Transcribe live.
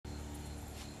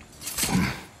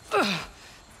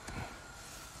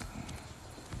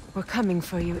We're coming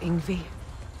for you, Yngvi.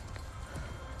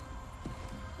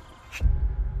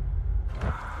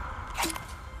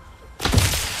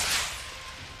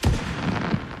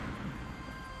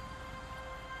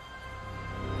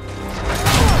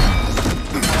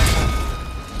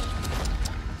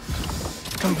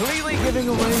 Completely giving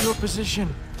away your position.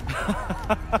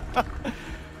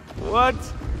 What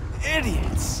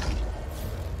idiots.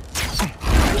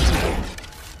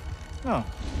 Oh.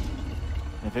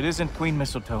 If it isn't Queen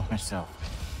Mistletoe herself.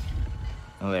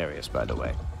 Hilarious, by the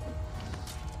way.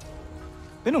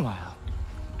 Been a while.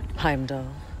 Heimdall.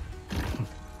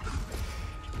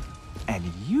 And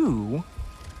you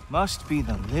must be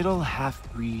the little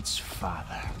half-breed's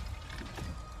father.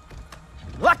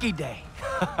 Lucky day!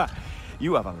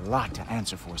 You have a lot to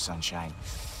answer for, Sunshine.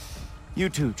 You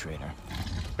too, traitor.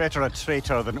 Better a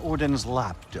traitor than Odin's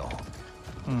lapdog.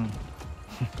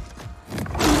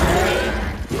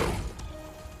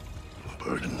 The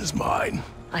burden is mine.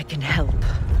 I can help.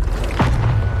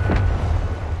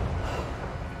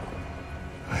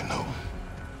 I know.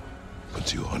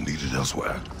 But you are needed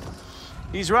elsewhere.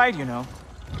 He's right, you know.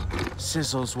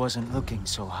 Sizzles wasn't looking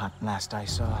so hot last I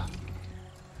saw.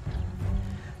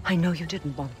 I know you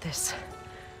didn't want this,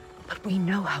 but we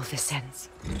know how this ends.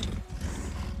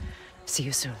 See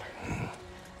you soon.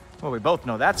 Well, we both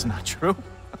know that's not true.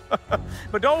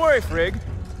 But don't worry, Frigg.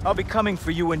 I'll be coming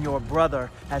for you and your brother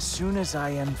as soon as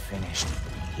I am finished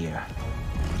here.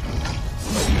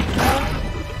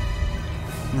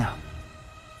 Now,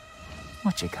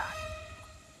 what you got?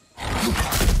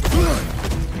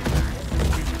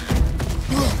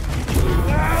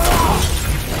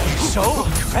 So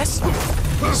aggressive,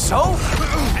 so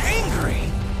angry.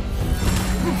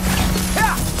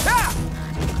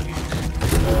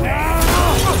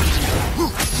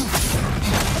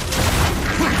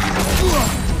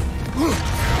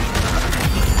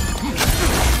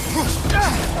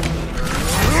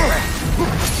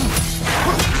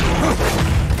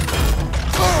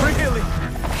 Really?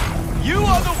 You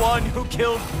are the one who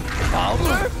killed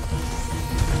Baldur?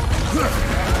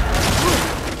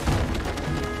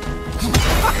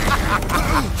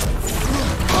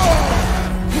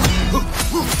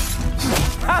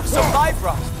 Have some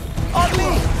Bifrost on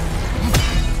me!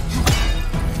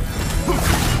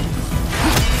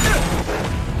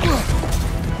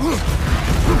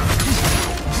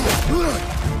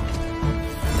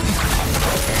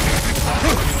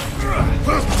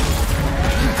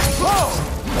 Whoa!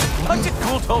 What did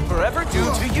Cooltoper ever do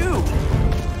to you?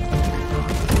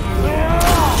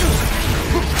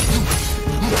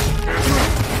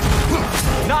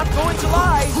 Not going to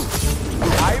lie,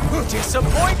 I'm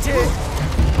disappointed.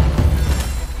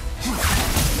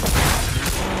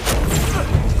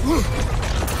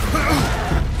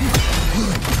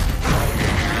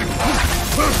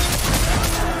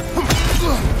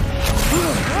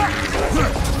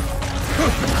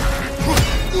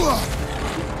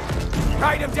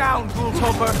 Write him down,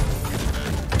 Cooltoper.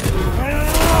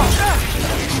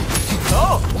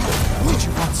 Oh, did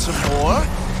you want some more?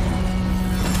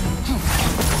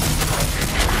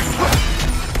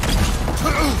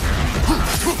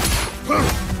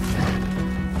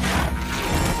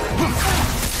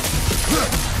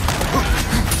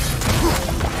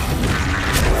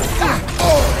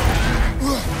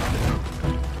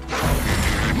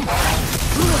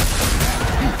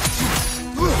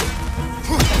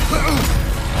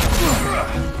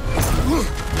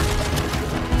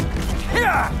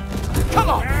 Come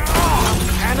on,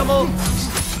 animal!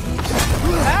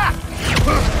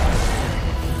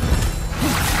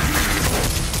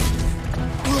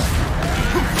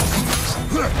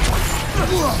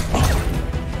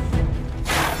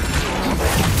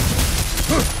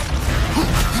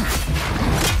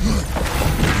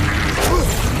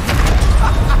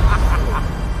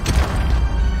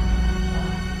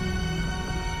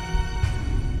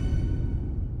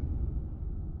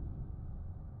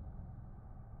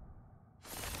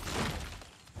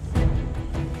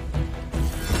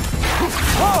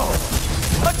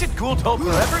 What did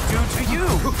Cooltoper ever do to you?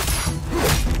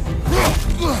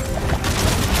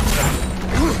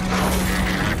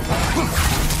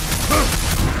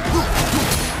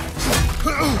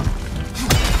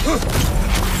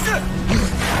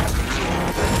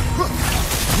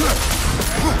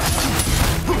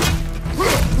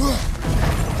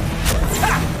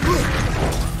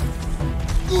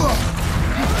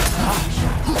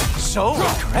 So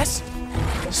aggressive,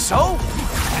 so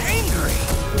angry.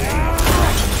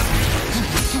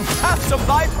 Have some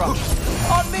Bifrost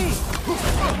on me.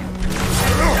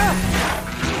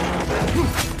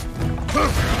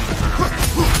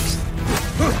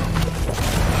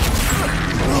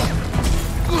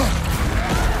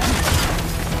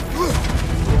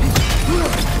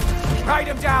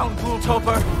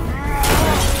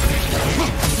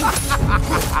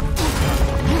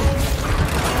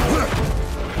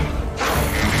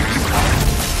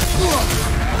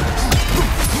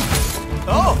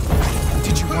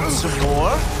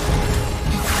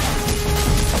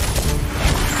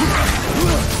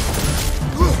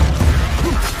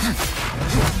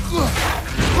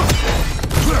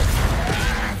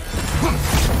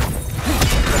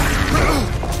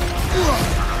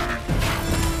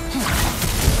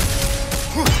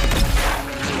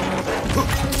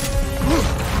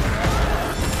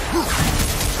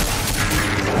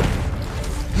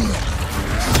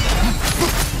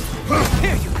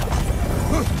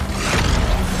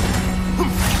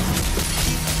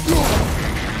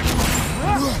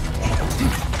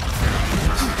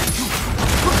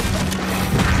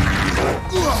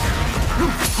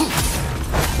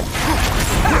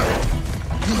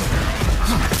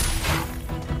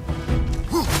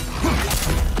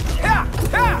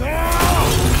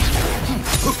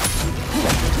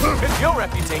 no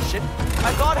reputation.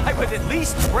 I thought I would at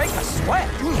least break a sweat.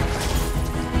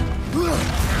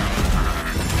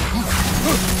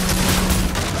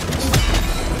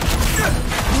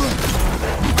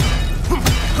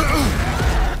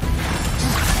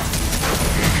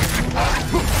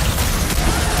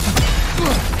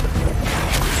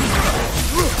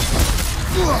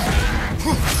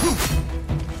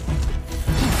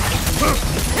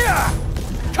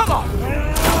 Come on,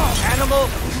 animal.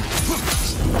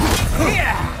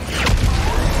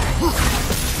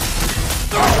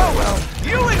 Oh well,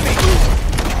 you and me.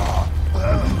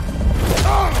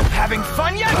 Having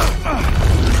fun yet?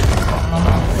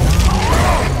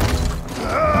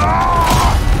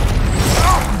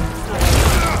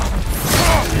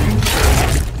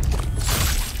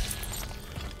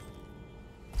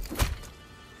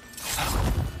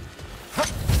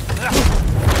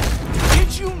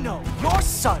 Did you know your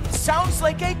son sounds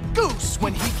like a goose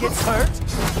when he gets hurt?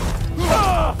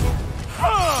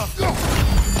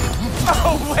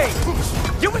 Oh wait,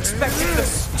 you expected the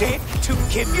stick to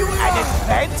give you an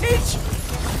advantage?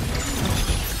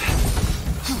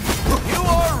 You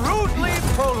are rudely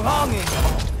prolonging.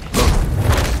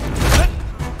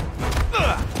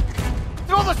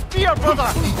 Throw the spear,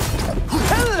 brother!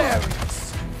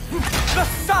 Hilarious! The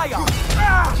Scion!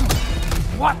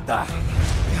 What the?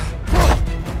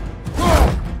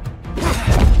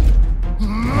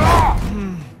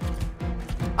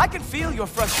 I can feel your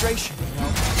frustration, you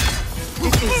know.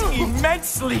 It is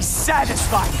immensely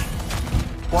satisfying.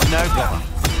 What now, brother?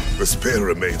 The spear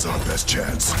remains our best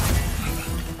chance.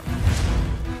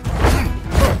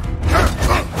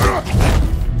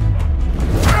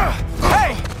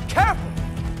 Hey, careful!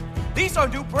 These are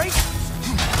new braces.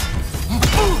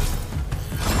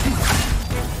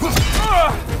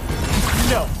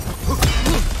 No.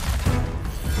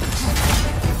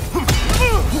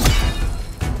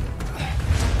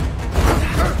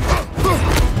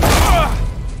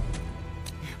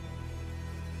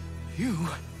 You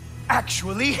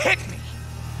actually hit me.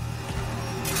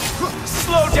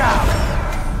 Slow down.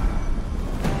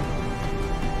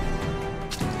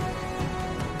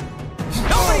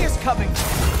 Nobody is coming.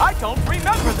 I don't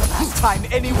remember the last time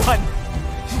anyone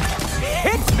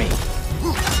hit me.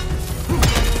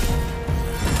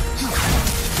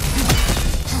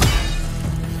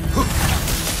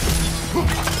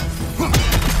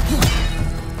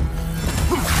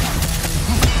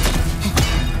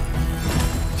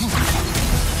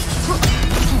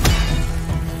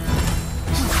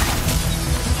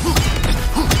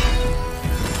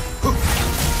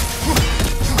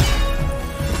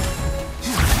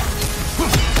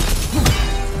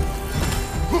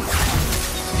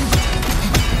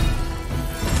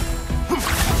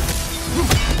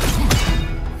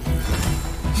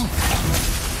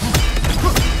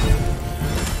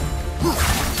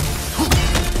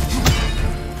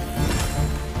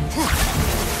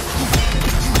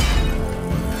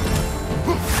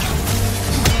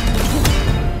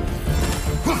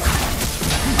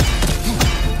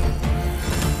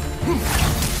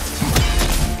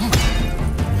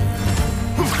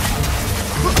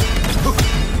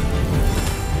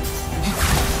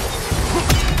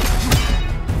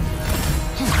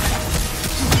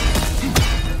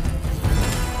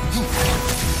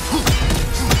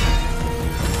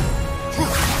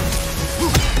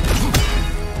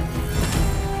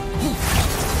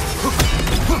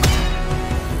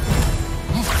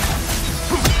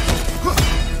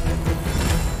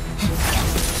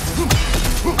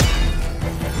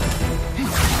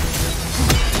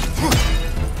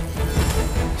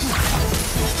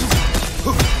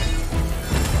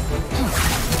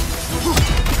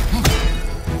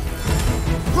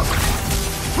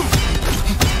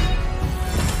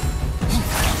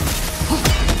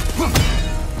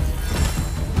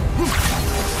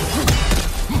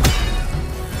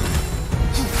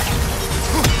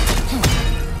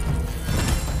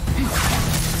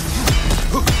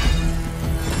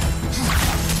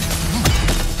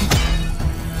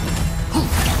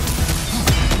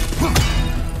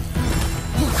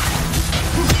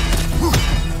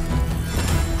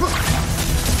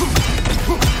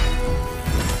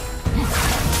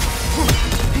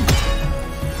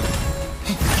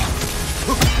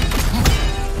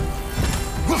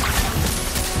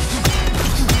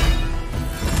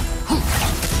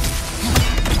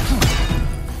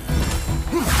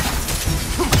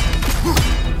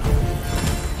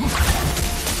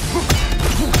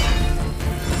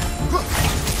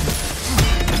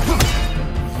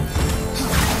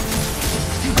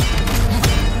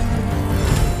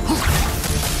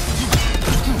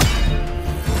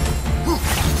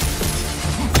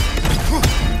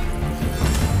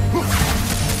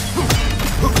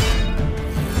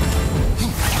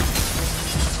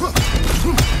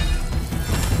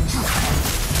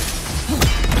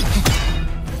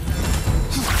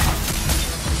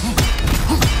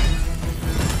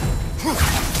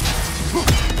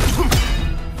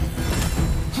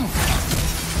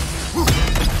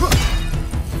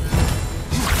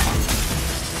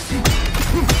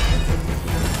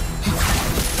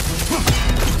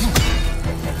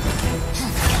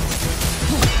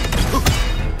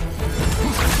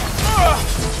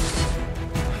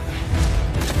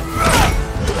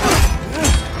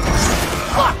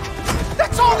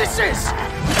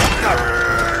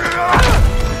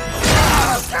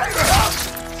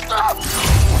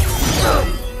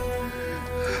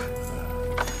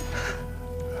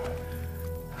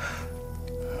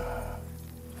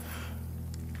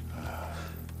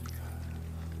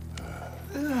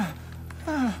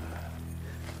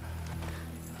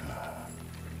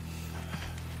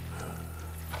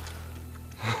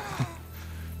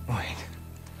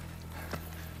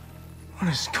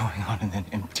 is going on in that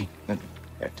empty little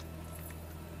head?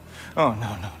 Oh,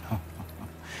 no, no, no, no.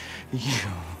 You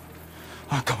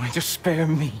are going to spare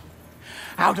me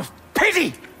out of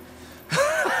pity!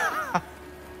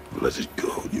 Let it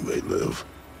go, you may live.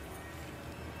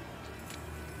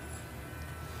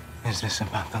 Is this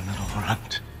about the little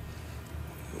runt?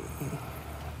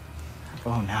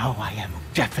 Oh, now I am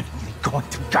definitely going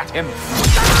to gut him.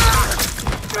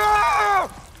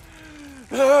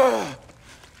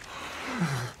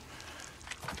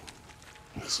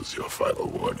 This is your final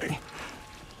warning.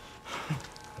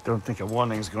 I don't think a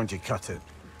warning's going to cut it.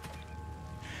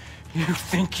 You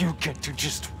think you get to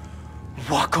just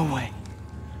walk away?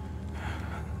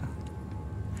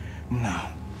 No.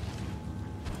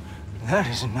 That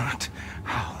is not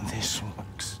how this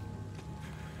works.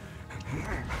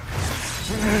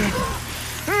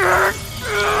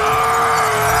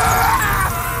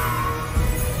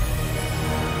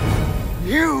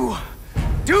 You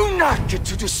do not get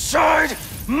to decide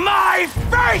my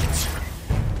fate!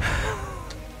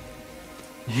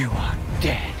 You are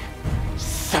dead,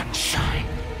 sunshine.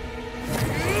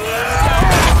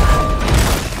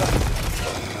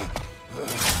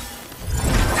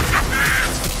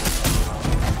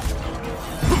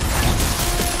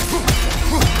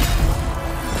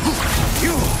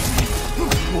 You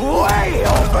way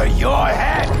over your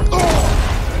head!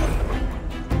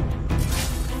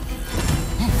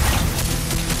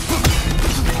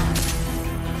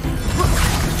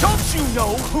 Don't you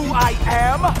know who I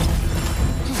am?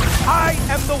 I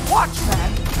am the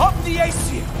Watchman of the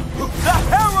Aesir, the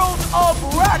Herald of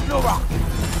Ragnarok!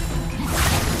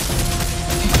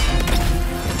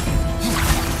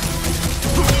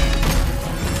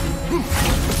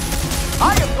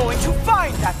 I am going to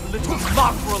find that little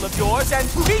mongrel of yours and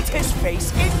beat his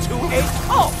face into a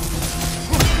pulp!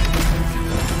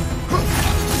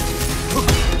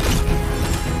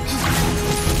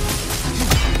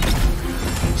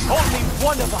 Only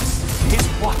one of us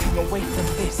is walking away from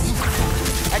this.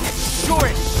 And it sure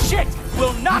as shit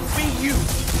will not be you!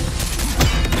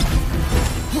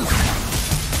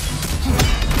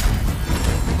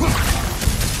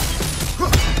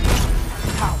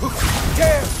 How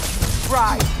dare you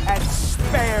try and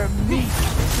spare me!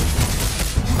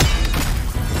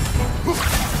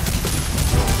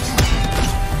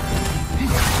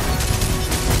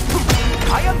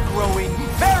 I am growing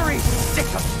very sick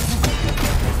of you!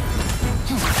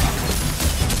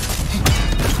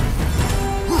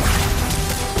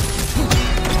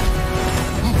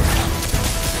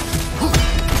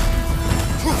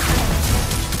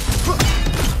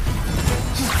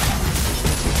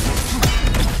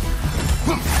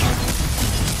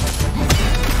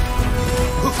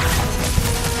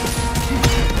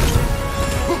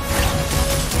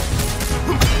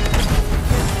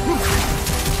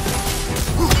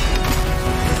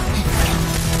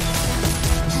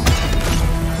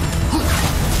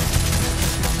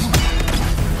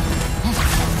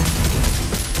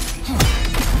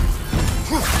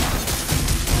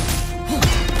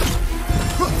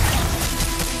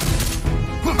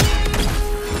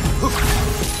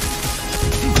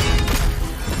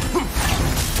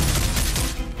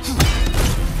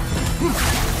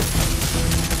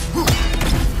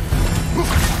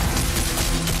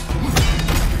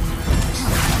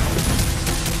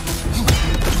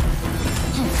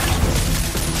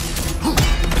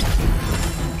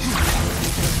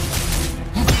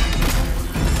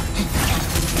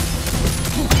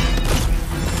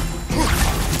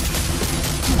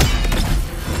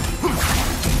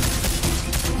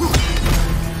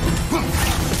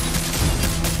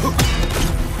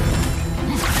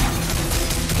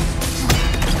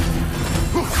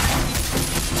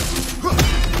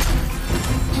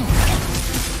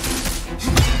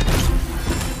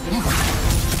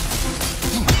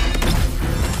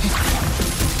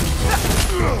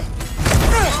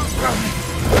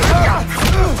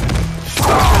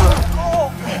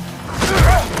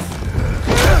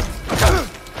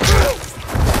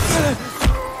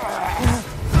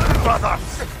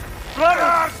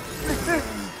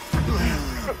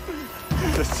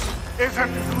 isn't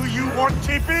who you want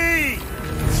to be!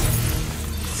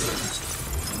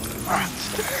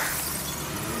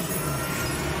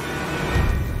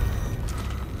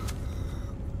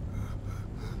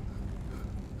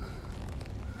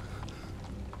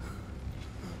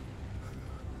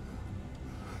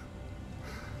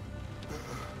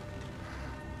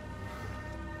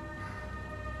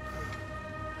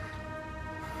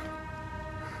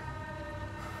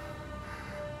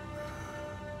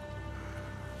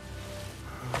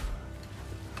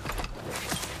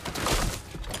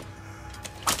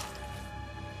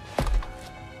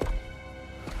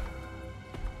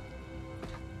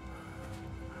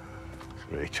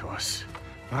 Kratos,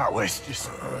 that was just...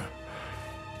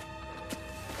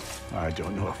 I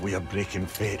don't know if we are breaking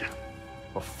fate,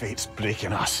 or fate's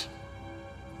breaking us.